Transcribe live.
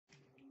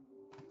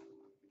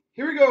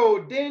Here we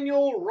go,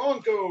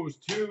 DanielRonco's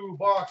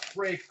 2-box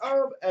break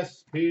of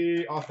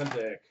SP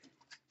Authentic.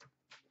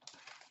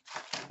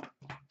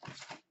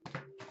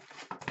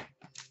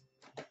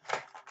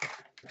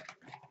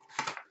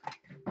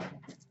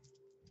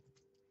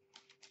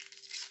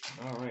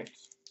 All right.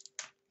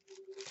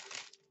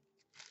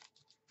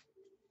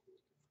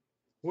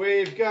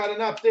 We've got an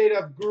update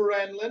of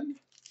Grenland.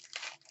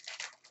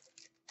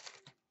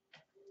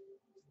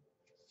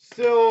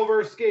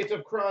 Silver Skates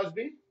of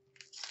Crosby.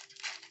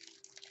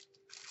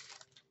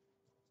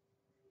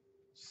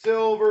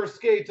 Silver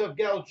Skates of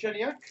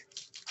Galchenyuk.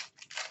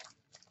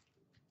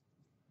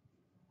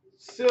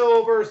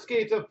 Silver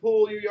Skates of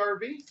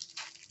Puljujärvi.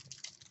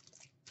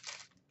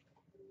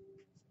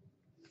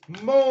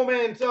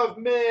 Moment of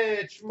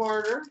Mitch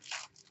Marner.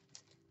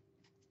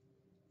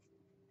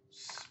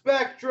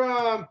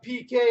 Spectrum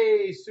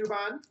PK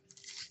Subban.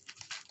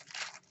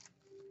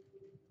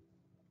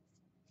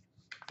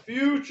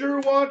 Future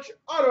Watch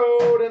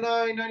Auto to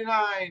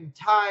 9.99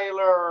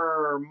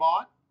 Tyler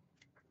Mott.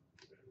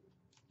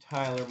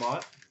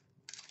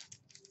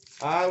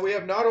 We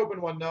have not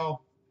opened one,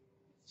 no.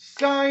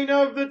 Sign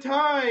of the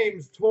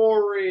Times,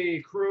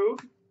 Torrey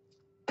Krug.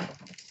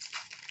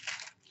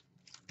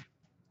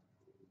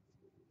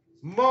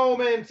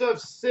 Moments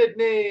of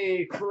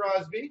Sidney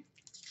Crosby.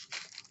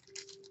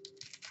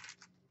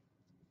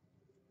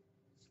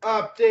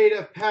 Update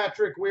of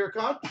Patrick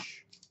Weirkoch.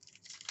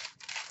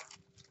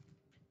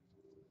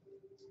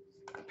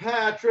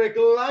 Patrick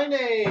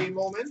Laine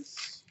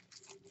moments.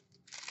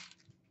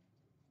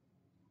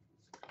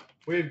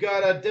 We've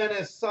got a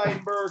Dennis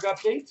Seidenberg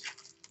update.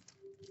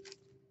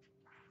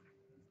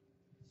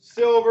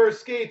 Silver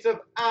Skates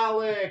of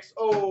Alex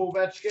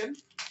Ovechkin.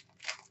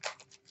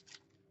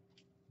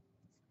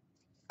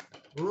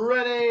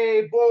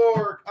 Rene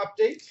Bourque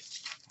update.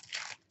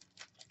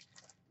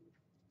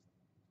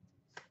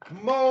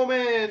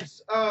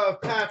 Moments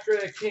of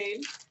Patrick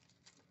Kane.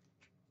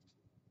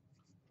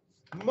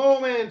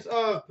 Moments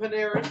of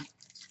Panarin.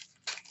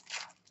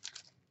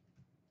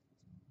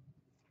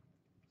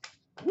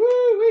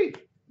 Woo-wee!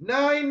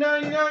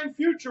 $9.99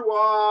 Future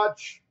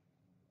Watch.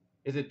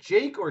 Is it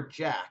Jake or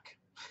Jack?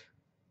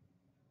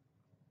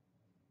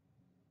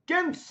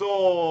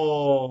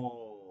 Gensel.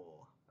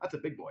 That's a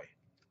big boy.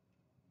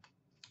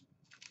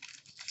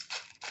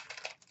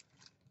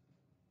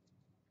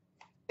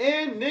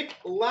 And Nick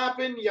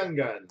Lappin Young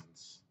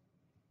Guns.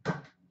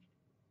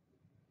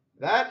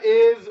 That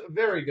is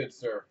very good,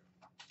 sir.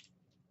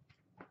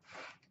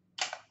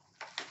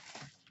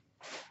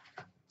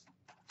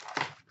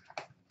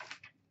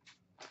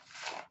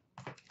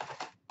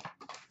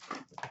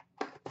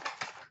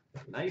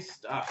 Nice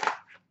stuff.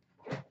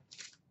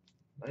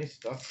 Nice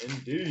stuff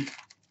indeed.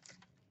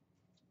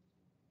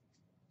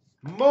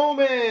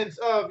 Moments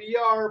of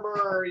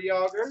Jaromir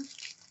Jagr.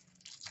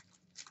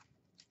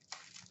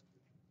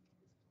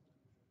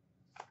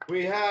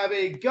 We have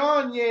a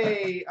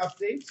Gagne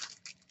update.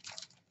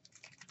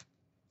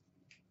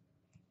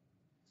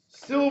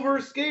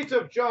 Silver Skates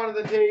of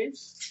Jonathan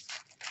Toews.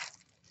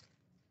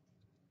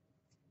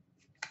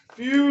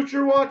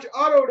 Future Watch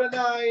Auto to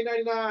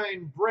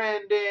 9.99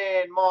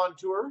 Brandon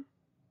Montour.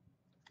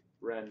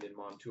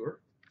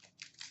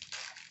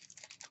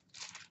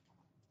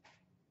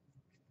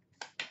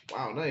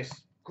 Wow, nice.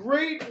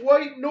 Great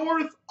White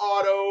North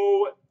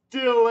Auto,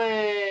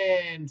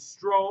 Dylan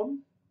Strome.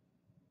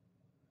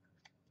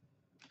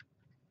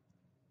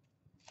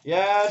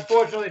 Yeah,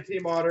 unfortunately,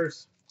 Team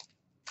Otters.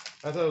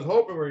 I was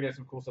hoping we were going to get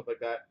some cool stuff like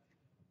that.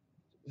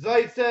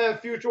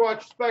 Zaitsev Future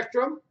Watch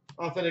Spectrum.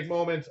 Authentic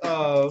moments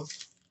of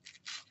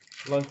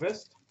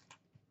Lundqvist.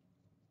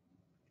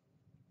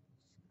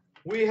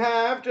 We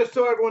have, just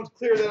so everyone's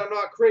clear that I'm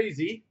not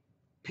crazy,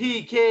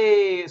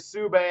 PK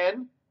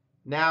Subban.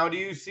 Now, do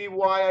you see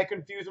why I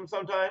confuse them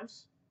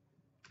sometimes?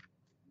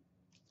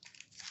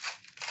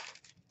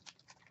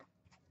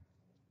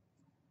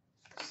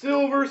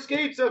 Silver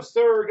Skates of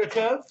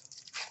Sergachev.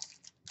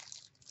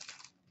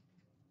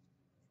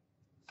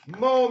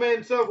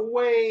 Moments of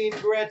Wayne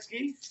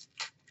Gretzky.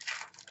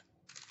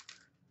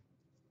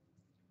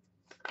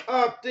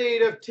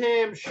 Update of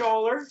Tim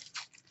Schaller.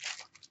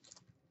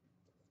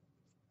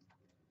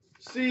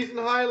 Season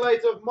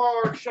highlights of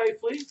Mark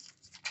Scheifele.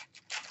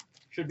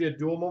 Should be a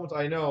dual moment,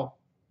 I know.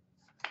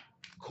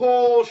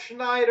 Cole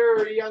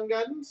Schneider Young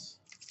Guns.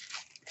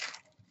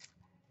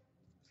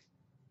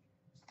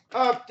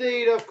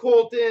 Update of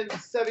Colton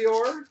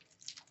Sevior.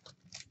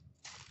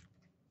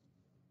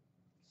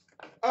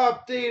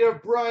 Update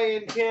of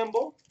Brian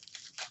Campbell.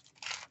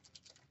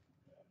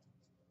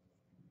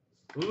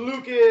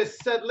 Lucas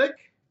Sedlick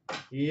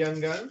Young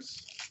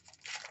Guns.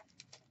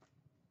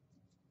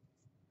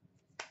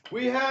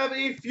 We have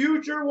a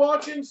Future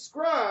Watch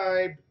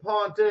inscribed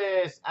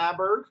Pontus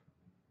Aberg.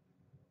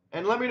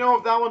 And let me know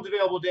if that one's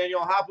available,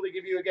 Daniel. I'll happily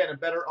give you, again, a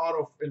better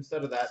auto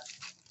instead of that.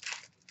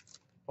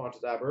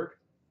 Pontus Aberg.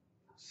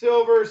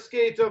 Silver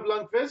Skates of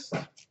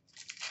Lundqvist.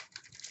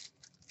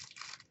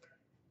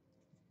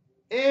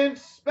 And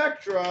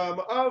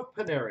Spectrum of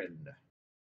Panarin.